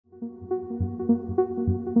We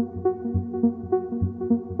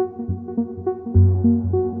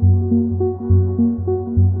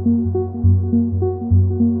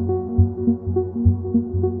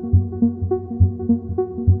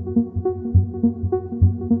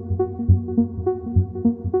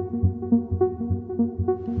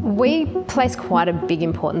place quite a big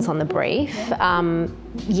importance on the brief.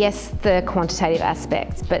 Yes, the quantitative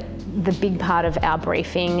aspects, but the big part of our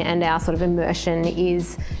briefing and our sort of immersion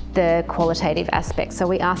is the qualitative aspect. So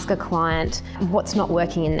we ask a client what's not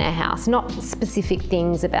working in their house, not specific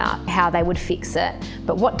things about how they would fix it,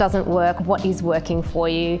 but what doesn't work, what is working for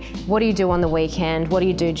you, what do you do on the weekend, what do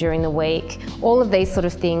you do during the week, all of these sort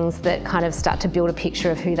of things that kind of start to build a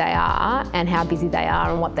picture of who they are and how busy they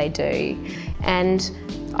are and what they do. And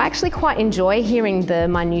I actually quite enjoy hearing the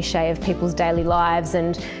minutiae of people's daily lives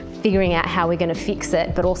and figuring out how we're going to fix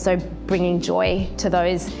it, but also bringing joy to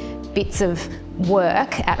those bits of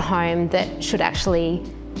work at home that should actually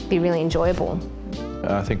be really enjoyable.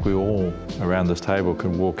 I think we all around this table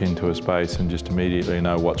can walk into a space and just immediately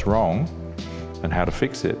know what's wrong and how to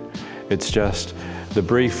fix it. It's just the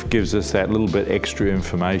brief gives us that little bit extra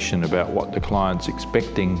information about what the client's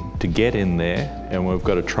expecting to get in there, and we've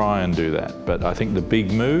got to try and do that. But I think the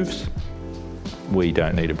big moves, we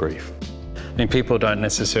don't need a brief. I mean, people don't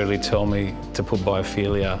necessarily tell me to put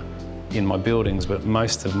biophilia in my buildings, but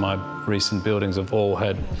most of my recent buildings have all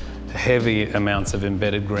had heavy amounts of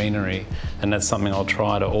embedded greenery, and that's something I'll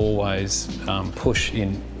try to always push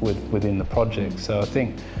in within the project. So I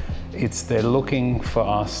think they're looking for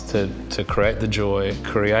us to create the joy,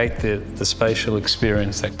 create the spatial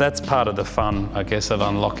experience. That's part of the fun, I guess, of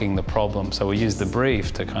unlocking the problem. So we use the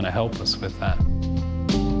brief to kind of help us with that.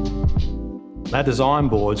 Our design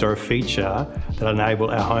boards are a feature that enable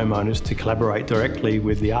our homeowners to collaborate directly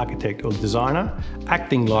with the architect or designer,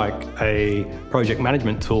 acting like a project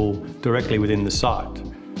management tool directly within the site.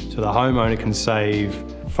 So the homeowner can save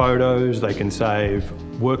photos, they can save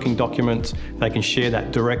working documents, they can share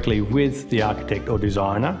that directly with the architect or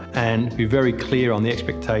designer and be very clear on the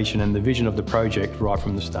expectation and the vision of the project right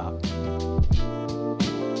from the start.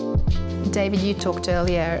 David, you talked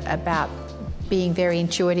earlier about being very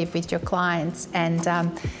intuitive with your clients, and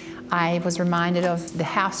I was reminded of the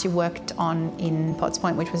house you worked on in Potts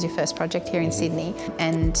Point, which was your first project here in Sydney,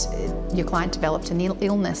 and your client developed an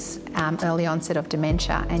illness, early onset of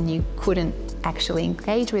dementia, and you couldn't actually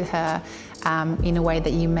engage with her in a way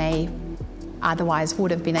that you may otherwise would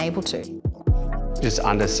have been able to. Just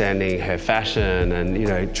understanding her fashion and, you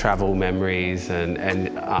know, travel memories and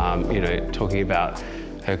you know, talking about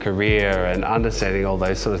her career and understanding all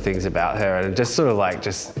those sort of things about her, and just sort of like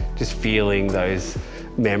just feeling those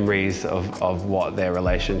memories of what their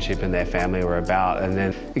relationship and their family were about, and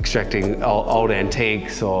then extracting old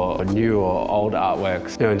antiques or new or old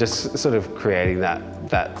artworks, you know, and just sort of creating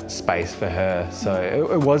that space for her. So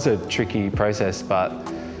it was a tricky process, but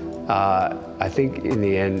I think in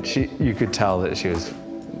the end you could tell that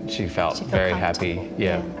she felt very happy.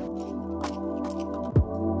 Yeah.